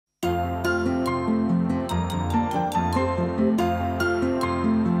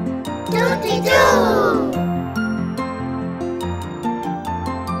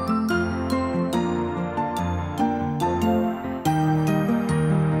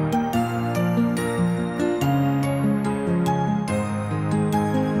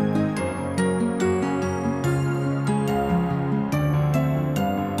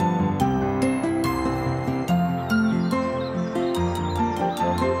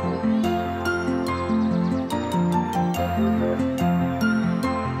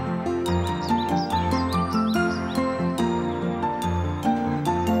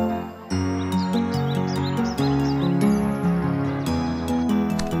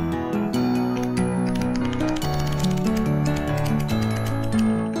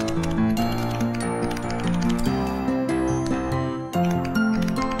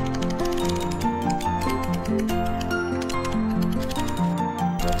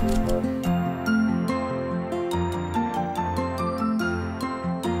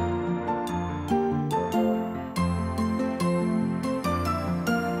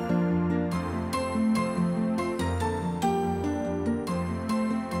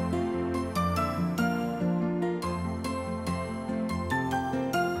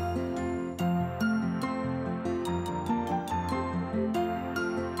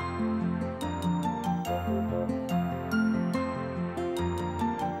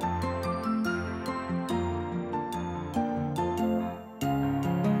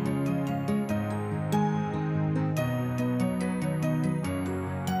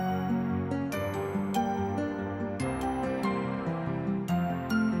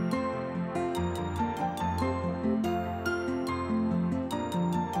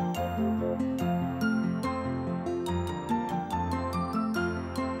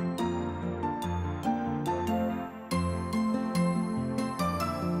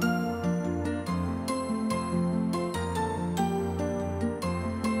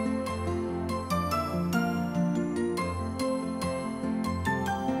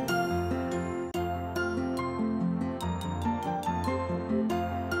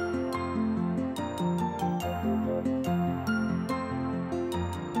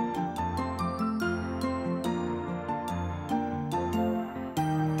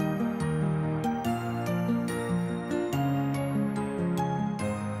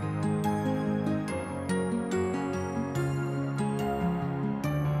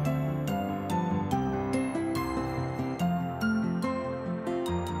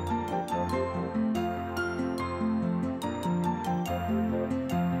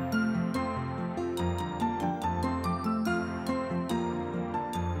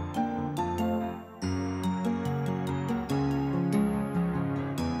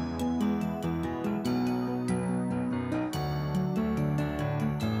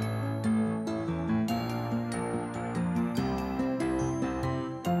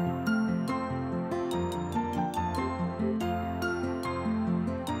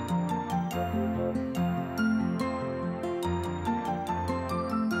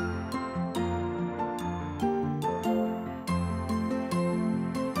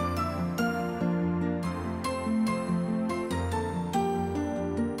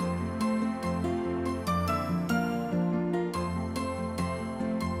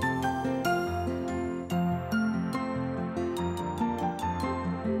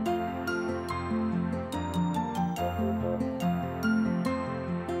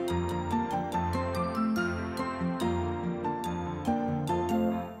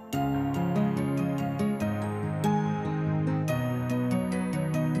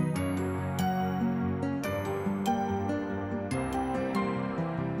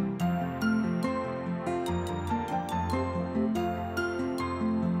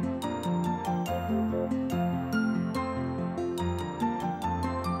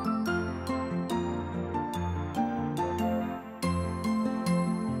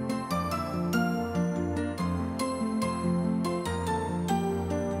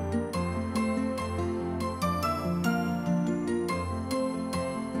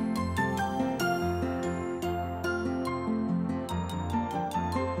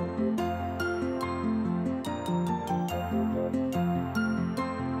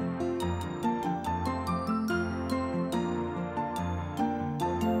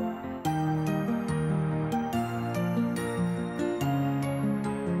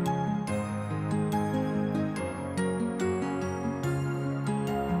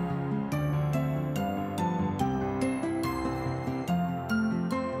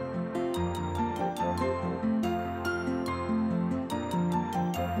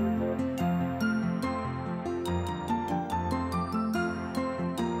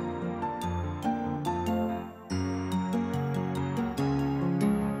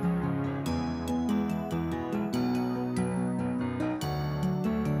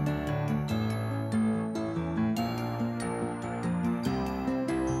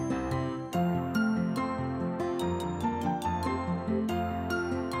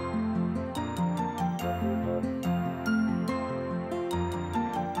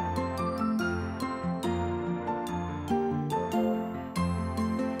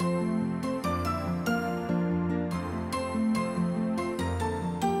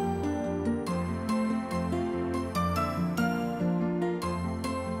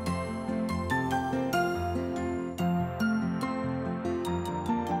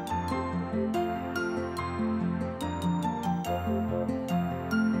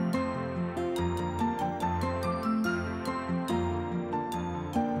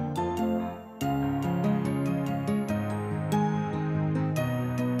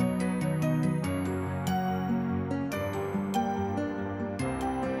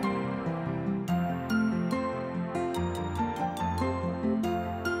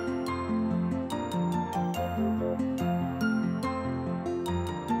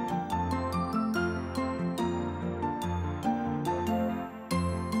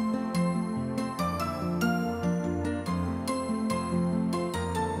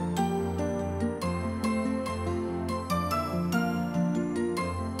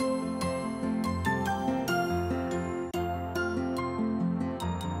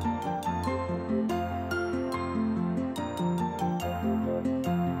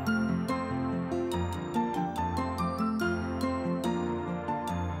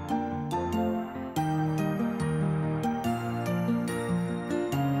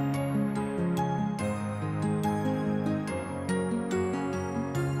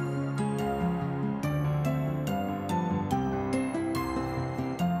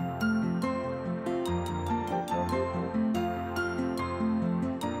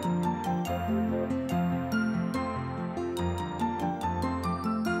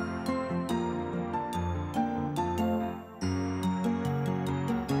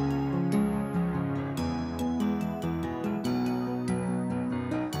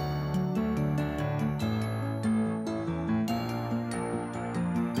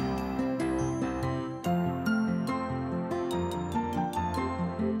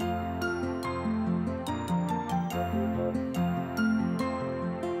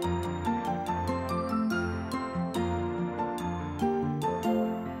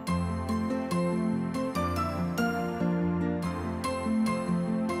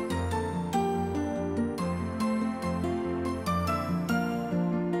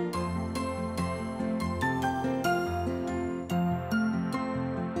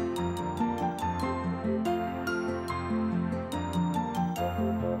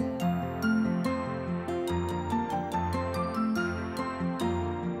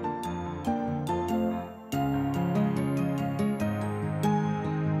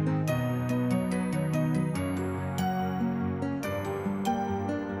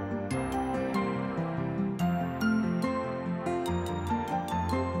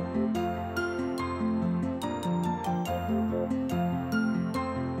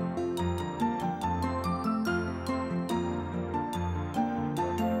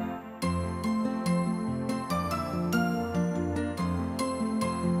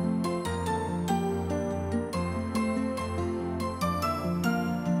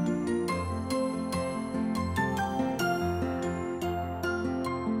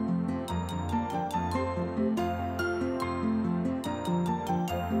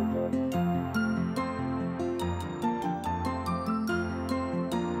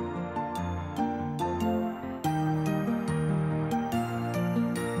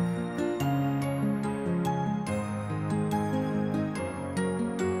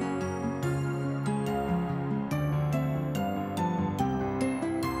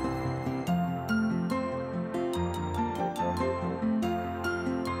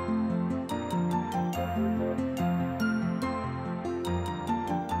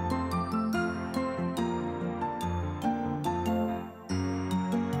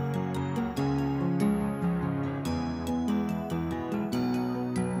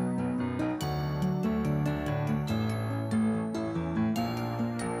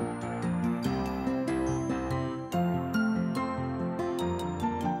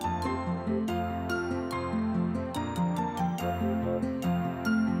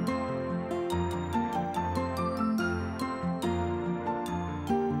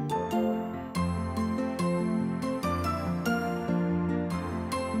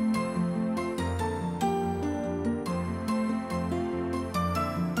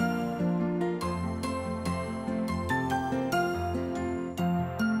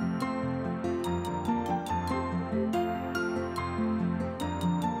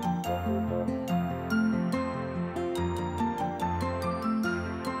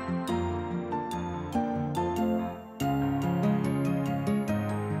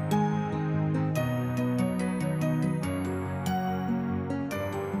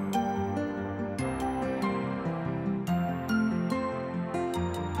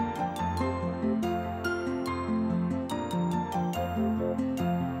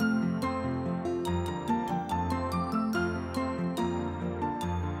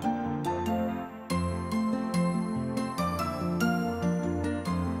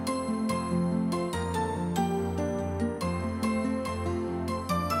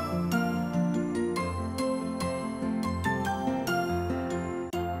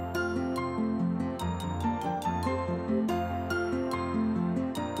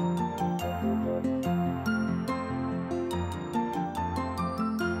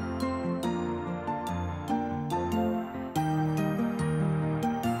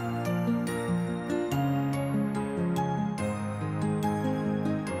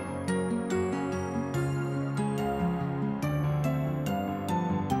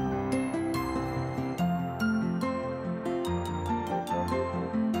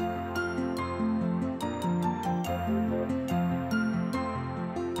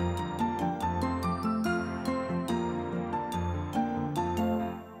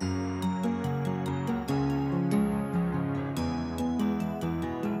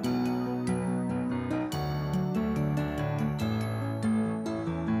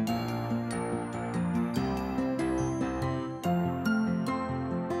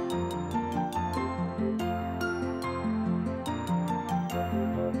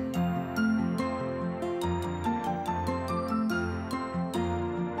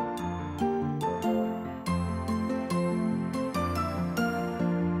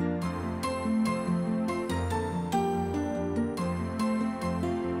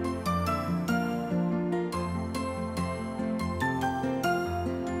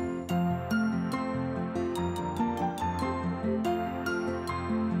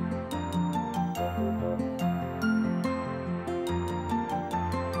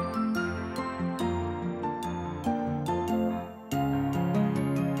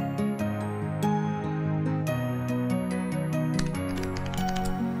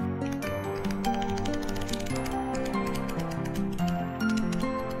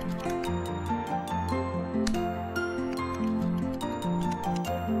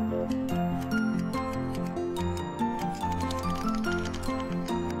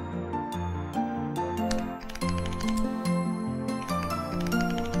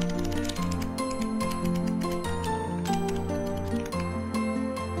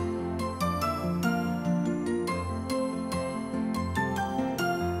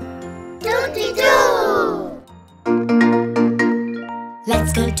TuTiTu!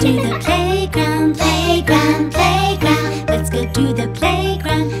 Let's go to the playground, playground, playground. Let's go to the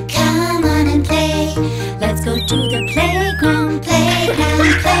playground, come on and play. Let's go to the playground,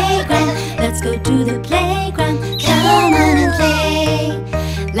 playground, playground. Let's go to the playground, come on and play.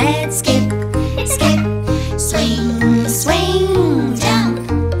 Let's skip, skip, swing, swing, jump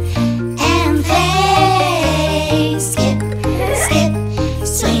and play. Skip, skip,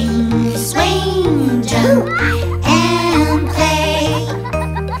 swing, swing, jump and play.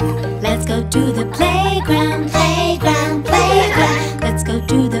 Let's go to the playground, playground, playground. Let's go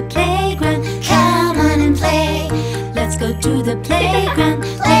to the playground, come on and play. Let's go to the playground,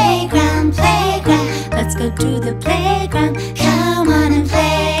 playground, playground. Let's go to the playground, come on and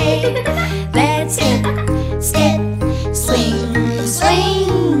play. Let's skip, skip, swing,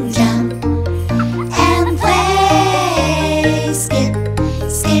 swing, jump and play. Skip,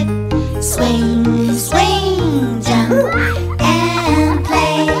 skip, swing, swing, jump and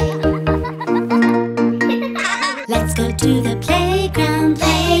play. Let's go to the playground,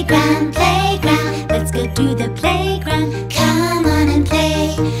 playground, playground. Let's go to the playground, come on and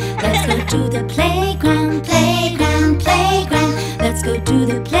play. Let's go to the playground, playground, playground. Let's go to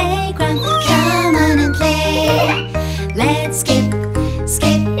the playground, come on and play. Let's skip,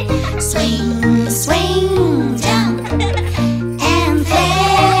 skip, swing, swing, jump and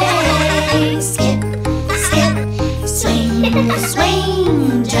play. Skip, skip, swing,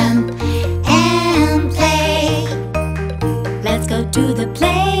 swing, jump and play. Let's go to the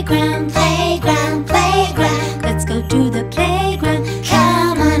playground, playground, playground. Let's go to the playground,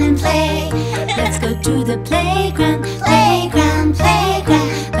 come on and play. Let's go to the playground, playground, playground.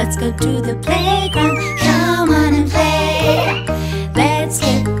 Let's go to the playground, come on and play. Let's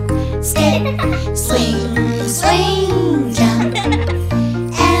skip, skip, swing, swing, jump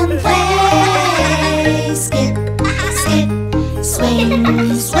and play. Skip, skip,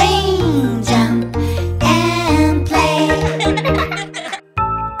 swing, swing, jump and play.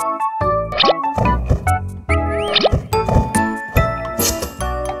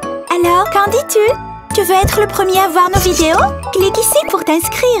 Alors, qu'en dis-tu? Tu veux être le premier à voir nos vidéos? Clique ici pour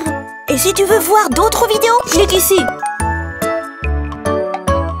t'inscrire. Et si tu veux voir d'autres vidéos, clique ici.